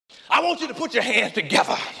I want you to put your hands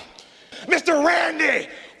together. Mr. Randy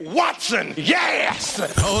Watson, yes!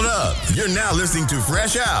 Hold up. You're now listening to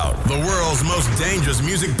Fresh Out, the world's most dangerous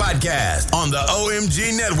music podcast on the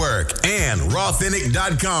OMG Network and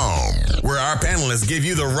Rawthenic.com, where our panelists give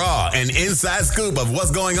you the raw and inside scoop of what's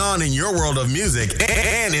going on in your world of music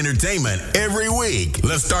and entertainment every week.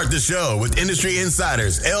 Let's start the show with industry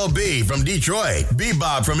insiders LB from Detroit,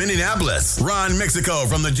 Bebop from Indianapolis, Ron Mexico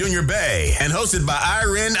from the Junior Bay, and hosted by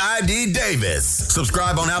Irene I.D. Davis.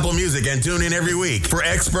 Subscribe on Apple Music and tune in every week for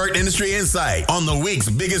expert industry insight on the week's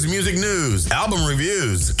biggest music news, album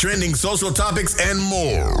reviews, trending social topics, and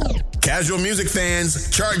more. Casual music fans,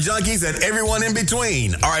 chart junkies, and everyone in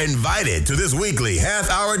between are invited to this weekly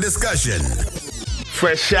half-hour discussion.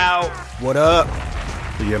 Fresh Out. What up?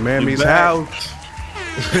 Your mammy's out.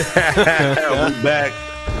 We back.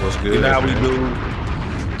 What's good? You know how we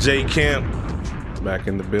do. J Camp. Back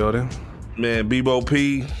in the building. Man, Bebo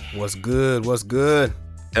P. What's good? What's good?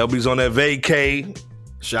 LB's on that vacay.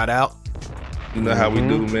 Shout out. You know how we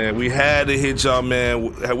do, man. We had to hit y'all,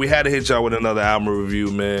 man. We had to hit y'all with another album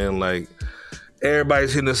review, man. Like,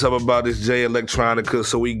 everybody's hitting us up about this Jay Electronica,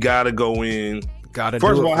 so we gotta go in. First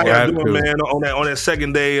of all, how y'all doing, man? On that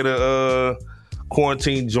second day of the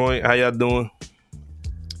quarantine joint, how y'all doing?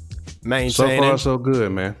 Maintaining. So far, so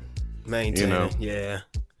good, man. Maintaining, yeah.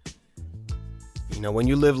 You know, when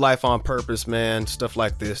you live life on purpose, man, stuff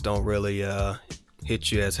like this don't really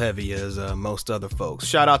hit you as heavy as most other folks.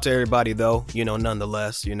 Shout out to everybody, though, you know,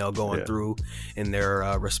 nonetheless, you know, going through in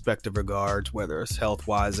their respective regards, whether it's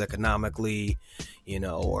health-wise, economically, you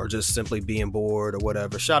know, or just simply being bored or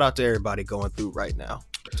whatever. Shout out to everybody going through right now.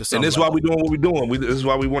 And this is why we're doing what we're doing. This is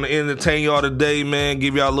why we want to entertain y'all today, man.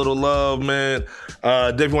 Give y'all a little love, man.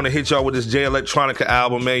 Definitely want to hit y'all with this Jay Electronica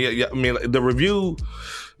album, man. Yeah, I mean, the review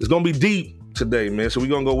is going to be deep today, man. So we're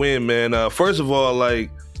going to go in, man. First of all,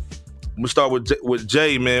 like, we'll start with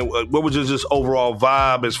Jay, man. What was just overall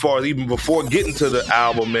vibe as far as even before getting to the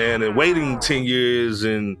album, man, and waiting 10 years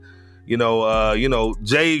and, you know,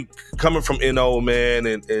 Jay coming from NO, man,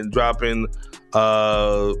 and dropping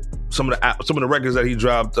some of the records that he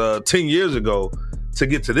dropped 10 years ago to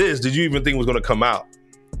get to this. Did you even think it was going to come out?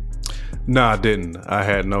 No, I didn't. I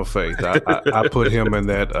had no faith. I put him in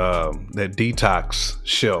that detox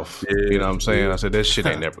shelf. Yeah, you know what I'm saying? I said, that shit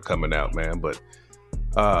ain't never coming out, man. But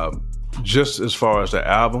just as far as the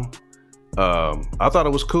album, I thought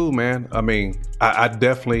it was cool, man. I mean, I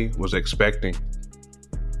definitely was expecting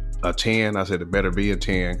a 10. I said it better be a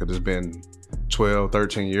 10 because it's been 12,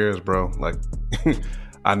 13 years, bro. Like,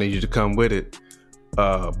 I need you to come with it.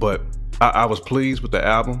 But I was pleased with the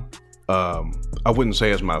album. I wouldn't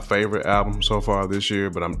say it's my favorite album so far this year,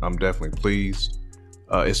 but I'm definitely pleased.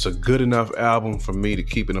 It's a good enough album for me to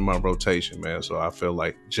keep it in my rotation, man. So I feel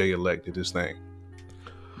like Jay elected this thing.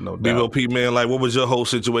 No doubt. Bebo P, man, like, what was your whole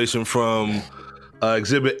situation from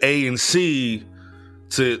Exhibit A and C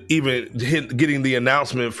to even getting the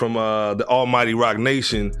announcement from the almighty Roc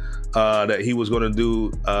Nation that he was going to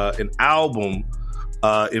do an album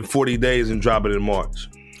in 40 days and drop it in March?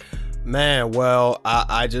 Man, well,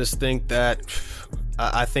 I just think that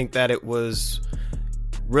it was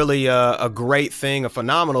really a great thing, a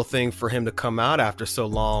phenomenal thing for him to come out after so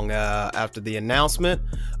long, after the announcement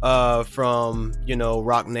from, you know,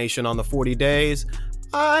 Roc Nation on the 40 days.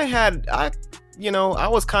 I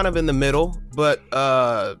was kind of in the middle, but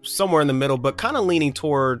somewhere in the middle, but kind of leaning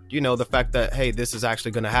toward, you know, the fact that, hey, this is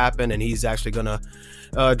actually going to happen and he's actually going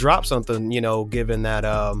to drop something, you know, given that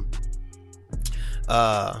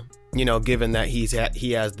given that he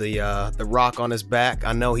has the Rock on his back.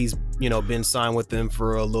 I know he's, you know, been signed with them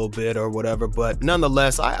for a little bit or whatever, but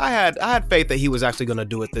nonetheless, I had faith that he was actually going to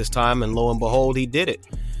do it this time, and lo and behold, he did it.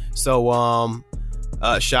 So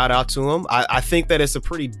shout out to him. I think that it's a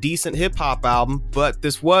pretty decent hip hop album, but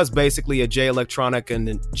this was basically a Jay Electronica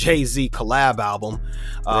and Jay-Z collab album.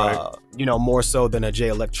 Right. You know, more so than a Jay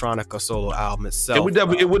Electronica solo album itself. It would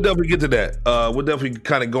definitely get to that. We'll definitely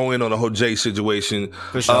kind of go in on the whole Jay situation.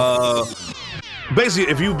 For sure.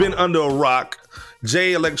 Basically, if you've been under a rock,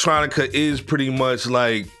 Jay Electronica is pretty much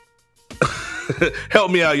like,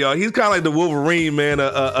 help me out, y'all. He's kind of like the Wolverine, man,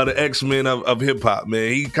 of the X-Men of hip-hop,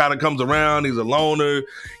 man. He kind of comes around. He's a loner.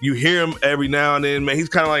 You hear him every now and then, man. He's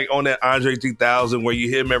kind of like on that Andre 3000 where you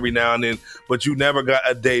hear him every now and then, but you never got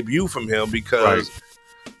a debut from him because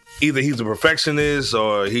either he's a perfectionist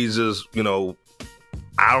or he's just, you know,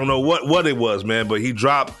 I don't know what it was, man, but he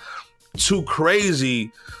dropped 2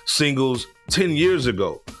 crazy singles 10 years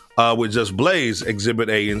ago with Just Blaze, Exhibit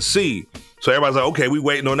A and C. So everybody's like, okay, we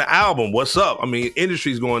waiting on the album. What's up? I mean,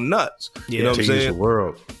 industry's going nuts. Yeah, you know what I'm saying? The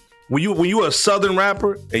world. when you a Southern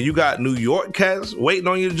rapper and you got New York cats waiting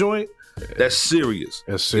on your joint, that's serious.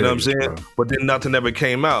 That's serious, you know what I'm saying? bro. But then nothing ever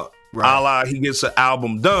came out. Right. A la, he gets an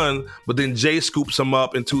album done, but then Jay scoops him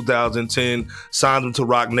up in 2010, signs him to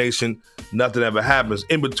Rock Nation. Nothing ever happens.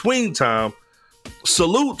 In between time,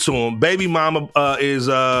 salute to him. Baby mama is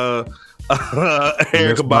Erykah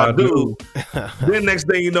Badu. Then next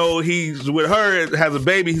thing you know, he's with her, has a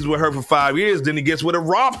baby. He's with her for 5 years. Then he gets with a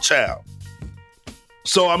Rothschild.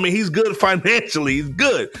 So, I mean, he's good financially. He's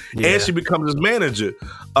good. Yeah. And she becomes his manager.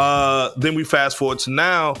 Then we fast forward to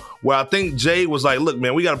now where I think Jay was like, look,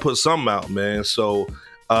 man, we got to put something out, man. So,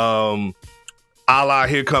 a la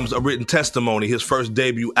Here Comes a Written Testimony, his first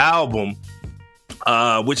debut album,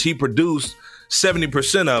 which he produced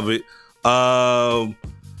 70% of it.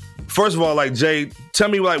 First of all, like, Jay, tell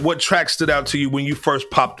me, like, what track stood out to you when you first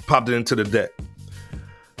popped it into the deck?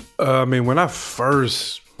 I mean, when I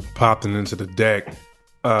first popped it into the deck,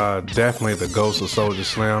 definitely the Ghost of Soulja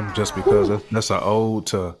Slim, just because that's an ode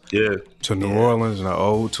to New Orleans and an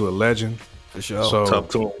ode to a legend. For sure. So Tough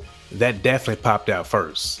tune. that definitely popped out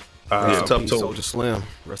first. Tough tune. Soulja Slim,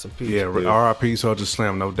 rest in peace. Yeah, R.I.P. Soulja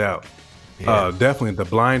Slim, no doubt. Definitely The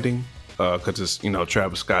Blinding, because it's,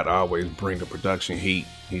 Travis Scott always bring the production heat.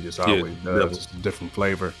 He just always does. It's a different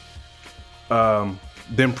flavor.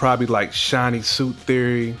 Then probably like Shiny Suit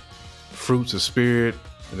Theory, Fruits of Spirit,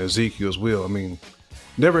 and Ezekiel's Will. I mean,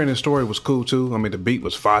 Never Ending Story was cool too. I mean, the beat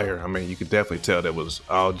was fire. I mean, you could definitely tell that was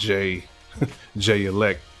all Jay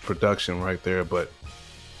Elect production right there. But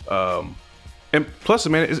and plus,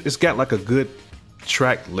 man, it's got like a good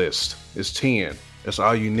track list. It's 10. That's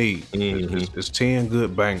all you need. Mm-hmm. It's 10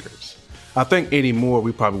 good bangers. I think any more,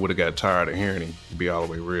 we probably would have got tired of hearing him, to be all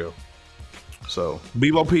the way real. So,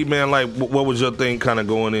 Bebo P, man, like, what was your thing kind of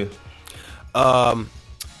going in?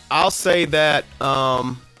 I'll say that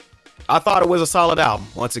I thought it was a solid album.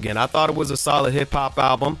 Once again, I thought it was a solid hip hop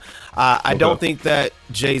album. I don't think that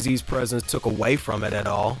Jay-Z's presence took away from it at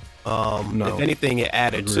all. No. If anything, it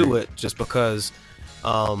added to it, just because,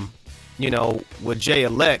 with Jay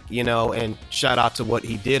Elect, and shout out to what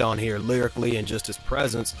he did on here lyrically and just his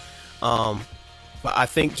presence. But I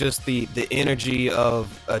think just the energy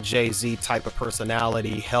of a Jay-Z type of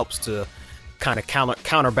personality helps to kind of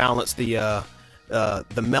counterbalance the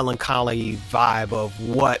melancholy vibe of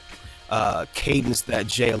what cadence that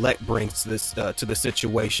Jay Elect brings to this to the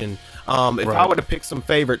situation. If I were to pick some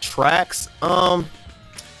favorite tracks, I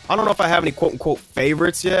don't know if I have any quote unquote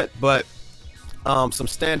favorites yet, but some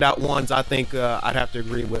standout ones, I think I'd have to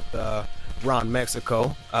agree with Ron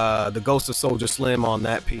Mexico, the Ghost of Soulja Slim on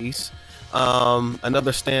that piece.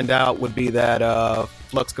 Another standout would be that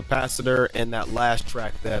Flux Capacitor and that last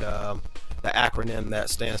track, that the acronym that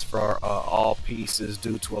stands for All Peace is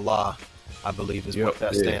Due to Allah, I believe is what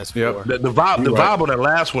that stands for. The vibe on that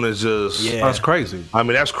last one is just that's crazy. I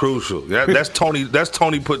mean, that's crucial. That's Tony. That's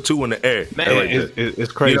Tony put two in the air. Man,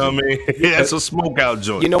 it's crazy. You know what I mean? Yeah, that's a smoke out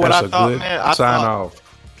joint. You know what That's I a thought, good man? I sign thought, off.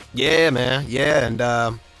 yeah, man, yeah,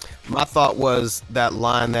 and my thought was that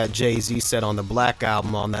line that Jay-Z said on the Black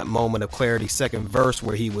Album on that Moment of Clarity second verse,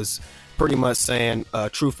 where he was pretty much saying,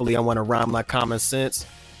 truthfully, I want to rhyme like common sense.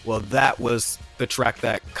 Well, that was the track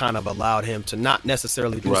that kind of allowed him to not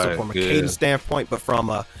necessarily do so from a cadence standpoint, but from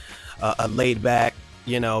a laid back,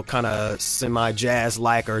 kind of semi jazz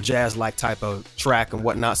like or jazz like type of track and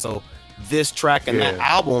whatnot. So this track and that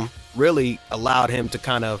album really allowed him to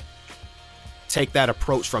kind of take that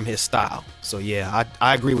approach from his style. So yeah,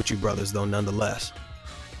 I agree with you brothers though, nonetheless.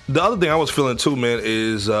 The other thing I was feeling too, man,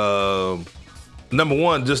 is number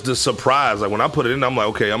one, just the surprise. Like when I put it in, I'm like,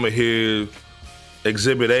 okay, I'm gonna hear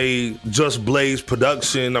Exhibit A, Just Blaze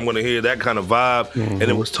production. I'm gonna hear that kind of vibe, and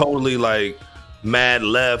it was totally like Mad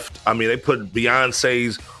Left. I mean, they put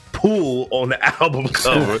Beyonce's Pool on the album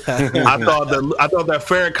cover. I thought that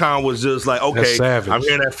Farrakhan was just like, okay, I'm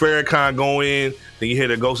hearing that Farrakhan go in. Then you hear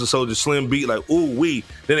the Ghost of Soulja Slim beat, like, ooh wee.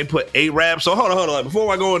 Then they put A-Rap. So hold on. Like,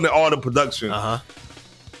 before I go into all the production,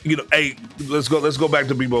 hey, let's go back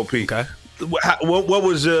to Bebo P. Okay. What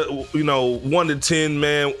was your 1 to 10,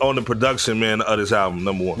 man, on the production, man, of this album?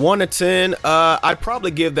 Number 1. 1 to 10. I'd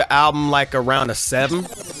probably give the album like around a 7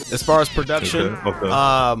 as far as production.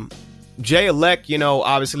 Okay. Jay Elect,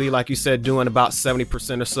 obviously, like you said, doing about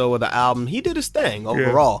 70% or so of the album. He did his thing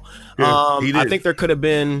overall. He did. I think there could have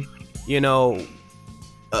been,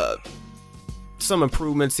 some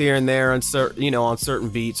improvements here and there on certain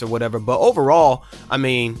beats or whatever. But overall, I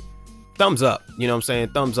mean, thumbs up. You know what I'm saying?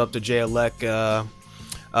 Thumbs up to Jay Elect as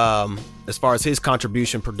far as his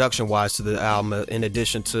contribution production wise to the album, in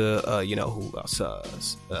addition to who else?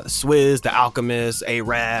 Swizz, The Alchemist,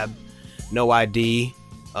 A-Rab, No ID.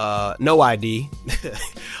 No ID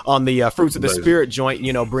on the Fruits of the Spirit joint,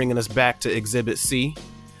 bringing us back to Exhibit C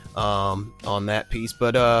on that piece.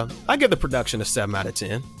 But I give the production a 7 out of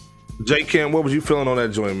 10. J. Cam, what was you feeling on that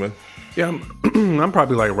joint, man? Yeah, I'm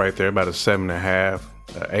probably like right there, about a 7.5,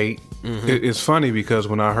 8. It's funny because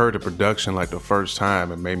when I heard the production like the first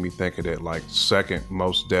time, it made me think of that like second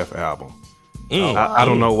Mos Def album. I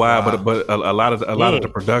don't know why, but a lot of the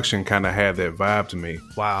production kind of had that vibe to me.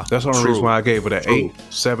 Wow, that's the only reason why I gave it an 8,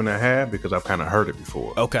 7.5, because I've kind of heard it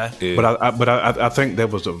before. Okay, yeah. But I think that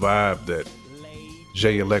was the vibe that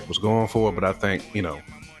Jay Elect was going for. But I think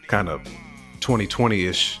kind of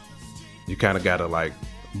 2020-ish, you kind of got to like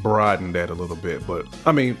broaden that a little bit. But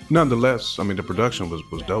I mean, nonetheless, the production was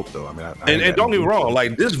dope though. And don't get me wrong,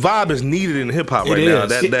 like this vibe is needed in hip hop right now.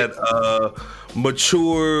 That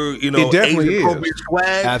mature, it definitely age-appropriate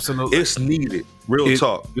swag. Absolutely, it's needed. Real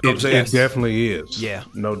talk. You know what I'm saying? It definitely is. Yeah,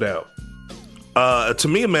 no doubt. To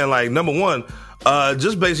me, man, like number one,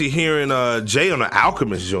 just basically hearing Jay on the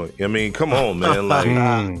Alchemist joint. I mean, come on, man,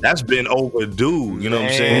 like that's been overdue. You know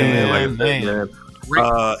what I'm saying? Man.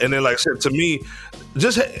 And then, like I said, to me,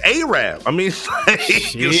 just A-Rap. I mean,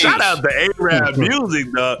 shout out to A-Rap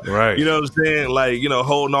music, dog. Right. You know what I'm saying? Like,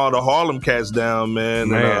 holding all the Harlem cats down,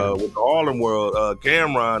 man. And, with the Harlem World,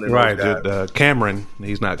 Cameron. And right. Cameron.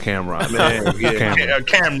 He's not Cameron. Man, yeah.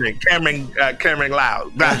 Cameron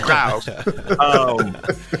Lyles. You know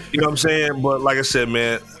what I'm saying? But like I said,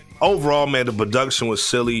 man, overall, man, the production was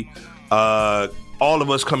silly. All of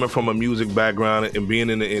us coming from a music background and being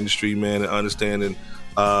in the industry, man, and understanding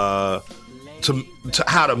to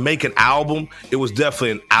how to make an album, it was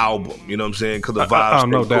definitely an album. You know what I'm saying? Because the vibes.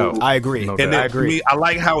 No doubt. Cool. I agree. No and doubt. then for me, I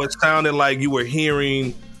like how it sounded like you were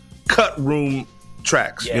hearing cut room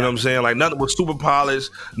tracks. Yeah. You know what I'm saying? Like nothing was super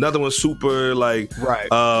polished, nothing was super like right.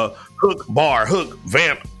 Hook, bar, hook,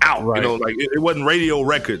 vamp, out. Right. Like it wasn't radio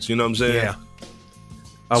records. You know what I'm saying? Yeah.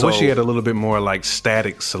 I wish he had a little bit more like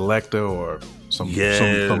static selector or some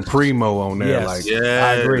primo on there. Yes. Like,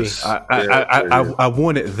 I agree. I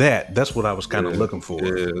wanted that. That's what I was kind of looking for.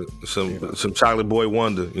 Yeah, some Chocolate Boy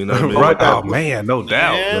Wonder. You know what I mean? Right? Oh man, no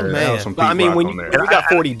doubt. Man. Some But, when we there. got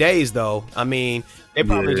 40 days though, they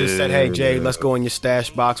probably just said, "Hey Jay, let's go in your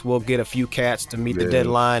stash box. We'll get a few cats to meet the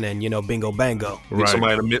deadline, and bingo bango." Get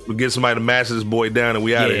somebody to mash this boy down, and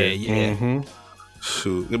we out of here. Yeah. Mm-hmm.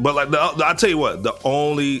 Shoot. But like I tell you what, the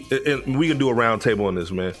only, and we can do a round table on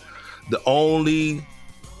this, man. The only,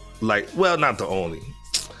 not the only,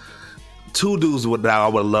 two dudes that I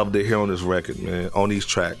would love to hear on this record, man, on these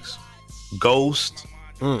tracks, Ghost,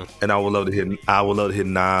 and I would love to hear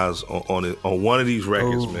Nas on one of these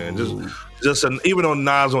records, man. Even on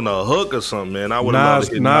Nas on the hook or something, man. I would love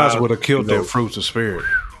to hear Nas would have killed that Fruits of Spirit.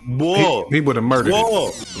 Boy, he would have murdered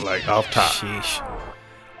it, like off top. Sheesh.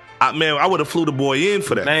 I would have flew the boy in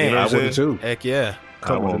for that. Man, you know I would have too. Heck yeah.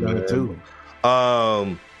 I would have done it too.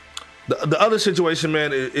 The other situation,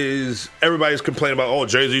 man, is everybody's complaining about,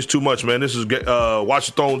 Jay-Z's too much, man. This is Watch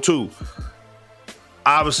the Throne 2.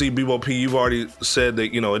 Obviously, Bebo P, you've already said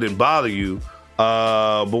that, it didn't bother you.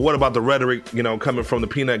 But what about the rhetoric, coming from the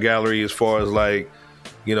Peanut Gallery as far as like,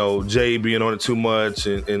 Jay being on it too much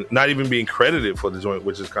and not even being credited for the joint,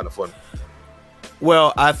 which is kind of funny.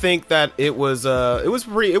 Well, I think that it was a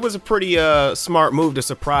pretty smart move to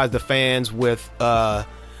surprise the fans with the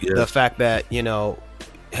fact that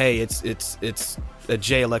hey, it's a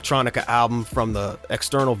Jay Electronica album from the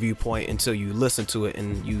external viewpoint until you listen to it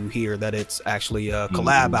and you hear that it's actually a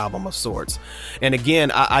collab album of sorts. And again,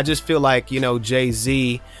 I just feel like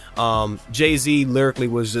Jay-Z lyrically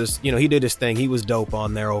was just he did his thing. He was dope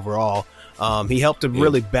on there overall. He helped to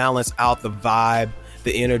really balance out the vibe,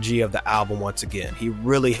 the energy of the album once again. He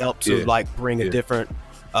really helped to bring a different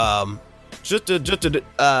just a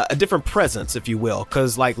different presence, if you will,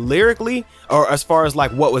 because like lyrically, or as far as like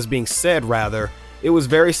what was being said, rather, it was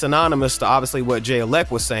very synonymous to obviously what Jay Elect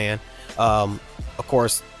was saying, of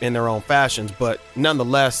course in their own fashions, but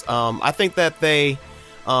nonetheless, I think that they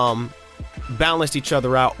balanced each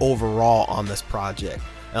other out overall on this project.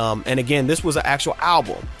 And again, this was an actual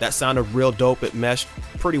album that sounded real dope. It meshed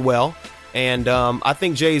pretty well. And I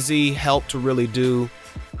think Jay-Z helped to really do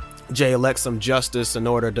Jay Elect some justice in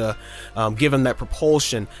order to give him that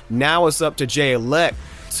propulsion. Now it's up to Jay Elect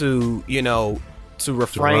to, to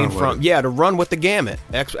refrain to run with the gamut.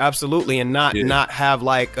 Absolutely. And not have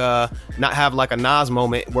like a Nas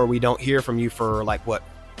moment where we don't hear from you for like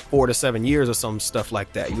 4 to 7 years or some stuff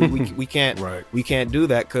like that. We can't we can't do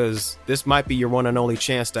that, because this might be your one and only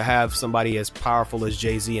chance to have somebody as powerful as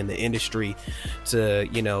Jay-Z in the industry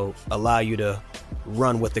to allow you to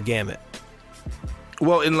run with the gamut.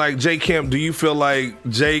 Well, in like Jay Camp, do you feel like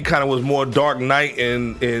Jay kind of was more Dark Knight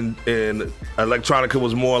and Electronica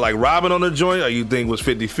was more like Robin on the joint, or you think was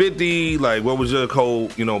 50-50? Like, what was your whole,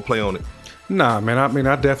 play on it? Nah, man. I mean,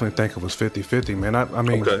 I definitely think it was 50-50, man. I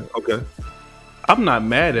mean, okay. I'm not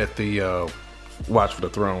mad at the Watch for the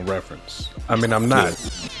Throne reference. I mean, I'm not.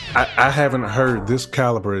 I haven't heard this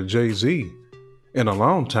caliber of Jay-Z in a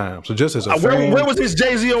long time. So just as a fan, where was this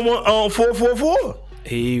Jay-Z on 444?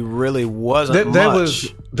 He really wasn't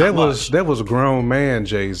that was a grown man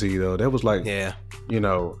Jay-Z though. That was like,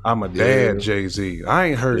 I'm a dad Jay-Z. I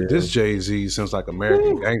ain't heard this Jay-Z since like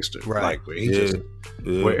American Gangster. Right. Like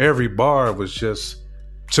where every bar was just,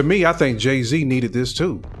 to me, I think Jay-Z needed this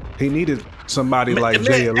too. He needed somebody like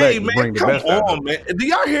Jay Elect to bring the best out of him. Man. Do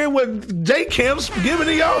y'all hear what Jay Camp's giving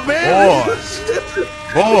to y'all, man?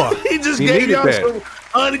 Boy. He just gave y'all some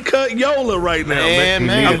uncut Yola right now, man.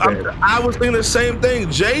 I was thinking the same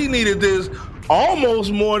thing. Jay needed this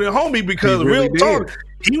almost more than homie because real talk,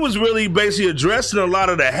 he was really basically addressing a lot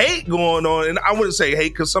of the hate going on. And I wouldn't say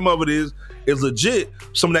hate because some of it is legit.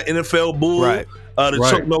 Some of that NFL bull. Right. The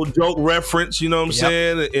Chuck No Joke reference, you know what I'm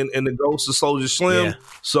saying? And the Ghost of Soldier Slim. Yeah.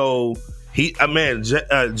 So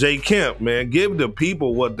Jay Camp, man, give the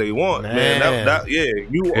people what they want, man.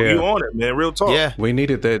 You on it, man. Real talk. Yeah, we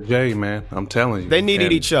needed that Jay, man. I'm telling you, they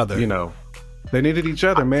needed each other. They needed each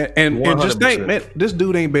other, man. And just think, man, this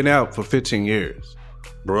dude ain't been out for 15 years,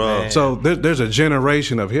 bro. So there's a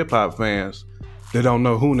generation of hip hop fans that don't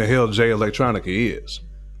know who in the hell Jay Electronica is.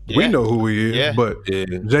 Yeah. We know who he is, but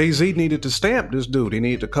Jay-Z needed to stamp this dude. He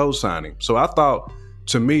needed to co-sign him. So I thought,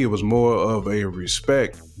 to me, it was more of a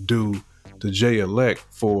respect due to Jay Elect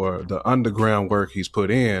for the underground work he's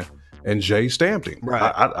put in, and Jay stamped him. Right.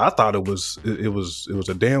 I thought it was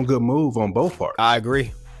a damn good move on both parts. I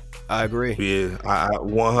agree. Yeah, I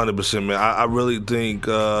 100%, man. I really think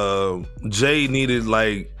Jay needed,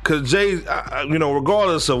 like, because Jay,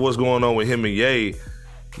 regardless of what's going on with him and Ye,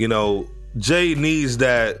 Jay needs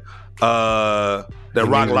that Rock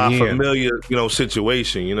La Familia,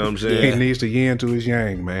 situation. You know what I'm saying? He needs the yin to his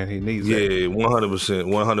yang, man. He needs that. Yeah,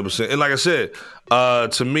 100%. And like I said,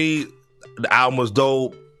 to me, the album was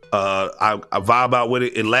dope. I vibe out with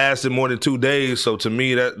it. It lasted more than 2 days, so to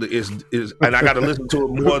me that is, and I got to listen to it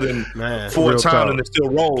more than 4 times, and it still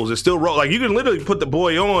rolls. It still rolls. Like you can literally put the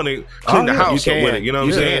boy on and clean the house up with it. You know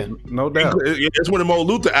what I'm saying? No doubt. It's one of the Mo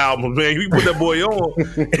Luther albums, man. You can put that boy on,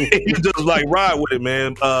 and you just like ride with it,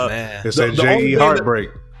 man. It's that J.E. Heartbreak.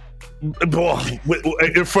 Boy,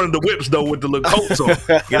 in front of the whips though, with the little coats on,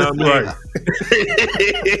 you know what I mean?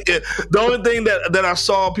 The only thing that I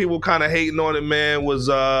saw people kind of hating on it, man, was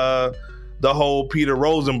the whole Peter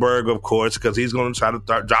Rosenberg, of course, because he's going to try to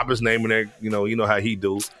drop his name in there. You know how he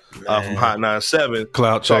do from Hot 97,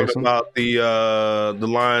 clout talking chasing about the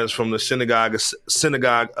lines from the synagogue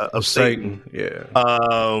of Satan. Yeah.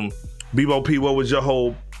 Bebo P, what was your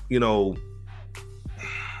whole?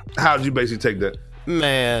 How did you basically take that?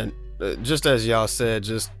 Man. Just as y'all said,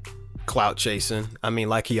 just clout chasing. I mean,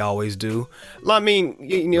 like he always do. I mean,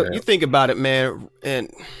 you think about it, man,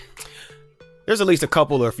 and there's at least a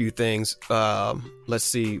couple or a few things. Let's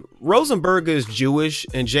see. Rosenberg is Jewish,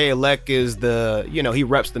 and Jay Elect is he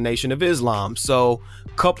reps the Nation of Islam. So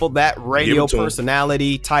couple that radio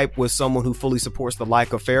personality type with someone who fully supports the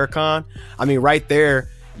like of Farrakhan. I mean, right there,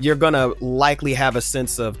 you're gonna likely have a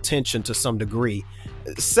sense of tension to some degree.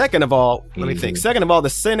 Second of all, let me think. Second of all, the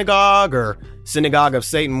synagogue or synagogue of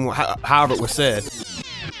Satan, however it was said.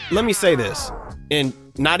 Let me say this, and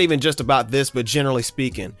not even just about this, but generally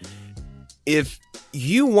speaking, if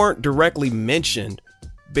you weren't directly mentioned,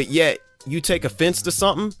 but yet you take offense to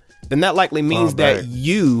something, then that likely means that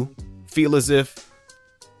you feel as if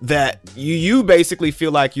that you basically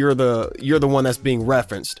feel like you're the one that's being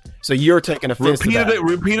referenced. So you're taking offense to that.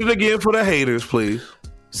 Repeat it again for the haters, please.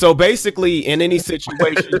 So basically, in any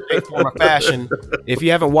situation, shape, form, or fashion, if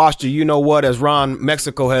you haven't watched it, you know what, as Ron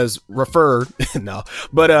Mexico has referred, no.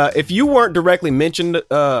 But if you weren't directly mentioned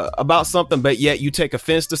about something, but yet you take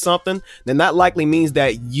offense to something, then that likely means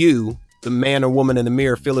that you, the man or woman in the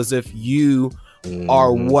mirror, feel as if you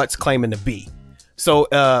are what's claiming to be. So,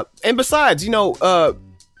 and besides,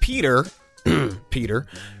 Peter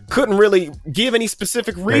couldn't really give any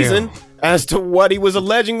specific reason as to what he was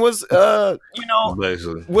alleging was, was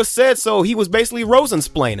said. So he was basically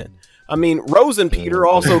Rosensplaining. I mean, Rosen Peter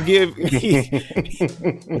also give.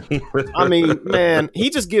 I mean, man, he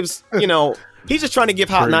just gives. He's just trying to give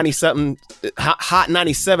Hot 97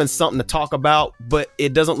 something to talk about, but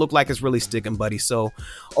it doesn't look like it's really sticking, buddy. So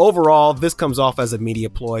overall, this comes off as a media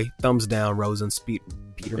ploy. Thumbs down, Rosen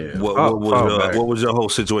Peter. Yeah. What was your whole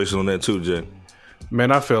situation on that too, Jay?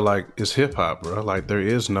 Man, I feel like it's hip hop, bro. Like there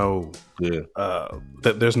is no,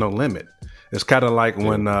 there's no limit. It's kind of like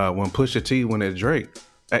when Pusha T went at Drake.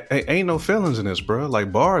 Ain't no feelings in this, bro.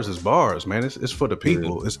 Like bars is bars, man. It's for the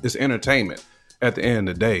people. It's entertainment at the end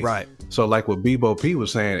of the day. Right. So like what Bebo P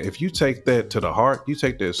was saying, if you take that to the heart, you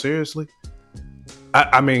take that seriously.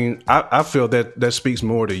 I mean, I feel that speaks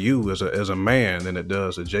more to you as a man than it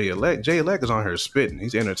does to Jay Elect. Jay Elect is on here spitting.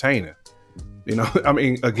 He's entertaining. You know, I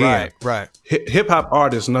mean, again, right. Hip hop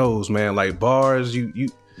artist knows, man. Like bars,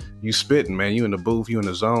 you spitting, man. You in the booth, you in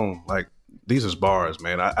the zone. Like these is bars,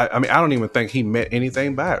 man. I mean, I don't even think he meant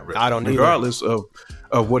anything by it. Really. I don't, regardless of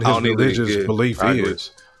what his religious belief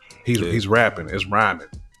is. He's rapping. It's rhyming.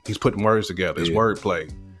 He's putting words together. It's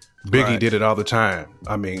wordplay. Biggie did it all the time.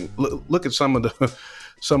 I mean, look at some of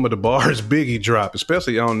the bars Biggie dropped,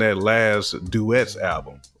 especially on that last Duets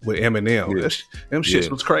album with Eminem. Them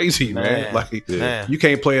shits was crazy, man. Like you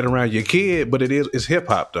can't play it around your kid, but it's hip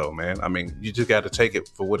hop though, man. I mean, you just got to take it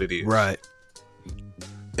for what it is. Right.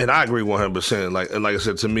 And I agree 100%. Like I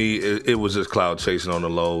said, to me, it was just cloud chasing on the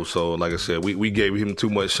low. So, like I said, we gave him too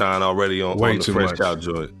much shine already on the Fresh Out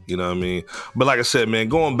joint. You know what I mean? But like I said, man,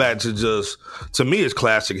 going back to me, it's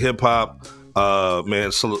classic hip hop.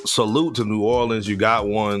 Man, salute to New Orleans. You got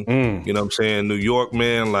one. You know what I'm saying? New York,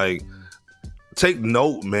 man, like take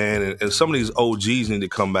note, man. And some of these OGs need to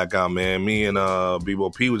come back out, man. Me and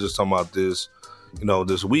Bebo P was just talking about this, you know,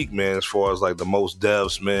 this week, man, as far as like the Mos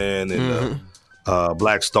Defs, man, and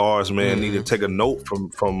Black Stars, man, need to take a note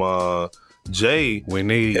from Jay. We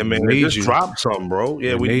need, and man, we need just you. drop something, bro.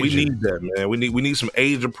 Yeah, we need that, man. We need some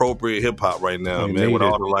age appropriate hip hop right now, man. With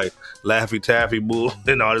all the like Laffy Taffy bull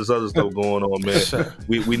and all this other stuff going on, man.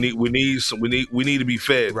 we need to be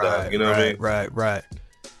fed, dog, you know what I mean? Right.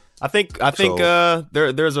 I think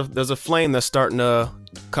there's a flame that's starting to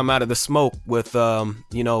come out of the smoke with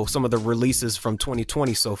you know, some of the releases from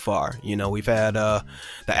 2020 so far. You know, we've had the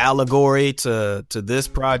Allegory to this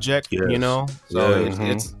project, you know. So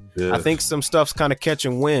it's I think some stuff's kind of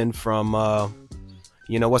catching wind from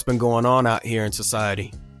you know, what's been going on out here in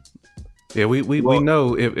society. Yeah, we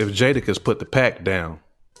know if Jadakiss put the pack down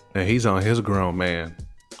and he's on his grown man,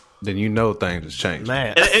 then you know things has changed.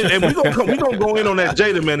 Man. And we gonna go in on that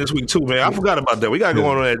Jada, man, this week too, man. I forgot about that. We gotta go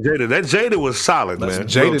on that Jada. That Jada was solid, man.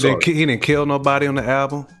 Jada he didn't kill nobody on the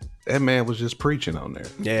album. That man was just preaching on there.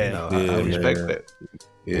 Yeah. You know, I respect that.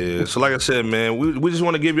 Yeah, so like I said, man, we just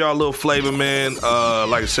want to give y'all a little flavor, man.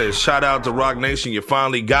 Like I said, shout out to Rock Nation. You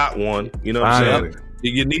finally got one. You know what I'm saying?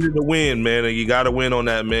 You needed to win, man, and you got to win on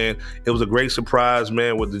that, man. It was a great surprise,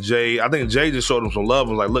 man, with the Jay. I think Jay just showed him some love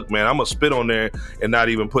and was like, look, man, I'm going to spit on there and not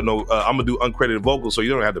even put no, I'm going to do uncredited vocals so you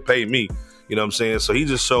don't have to pay me. You know what I'm saying? So he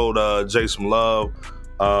just showed Jay some love.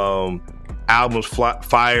 Album's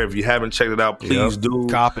fire. If you haven't checked it out, please do.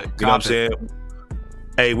 Cop it. You know what I'm saying?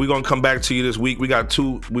 Hey, we're gonna come back to you this week. We've got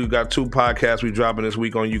two podcasts we dropping this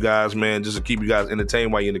week on you guys, man, just to keep you guys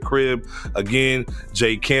entertained while you're in the crib. Again,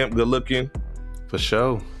 Jay Camp, good looking. For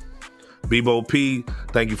sure. Bebo P,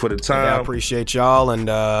 thank you for the time. Yeah, I appreciate y'all, and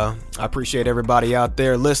I appreciate everybody out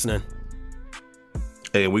there listening.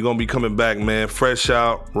 Hey, we're gonna be coming back, man. Fresh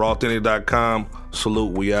Out, rawauthentic.com.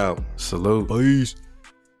 Salute, we out. Salute. Peace.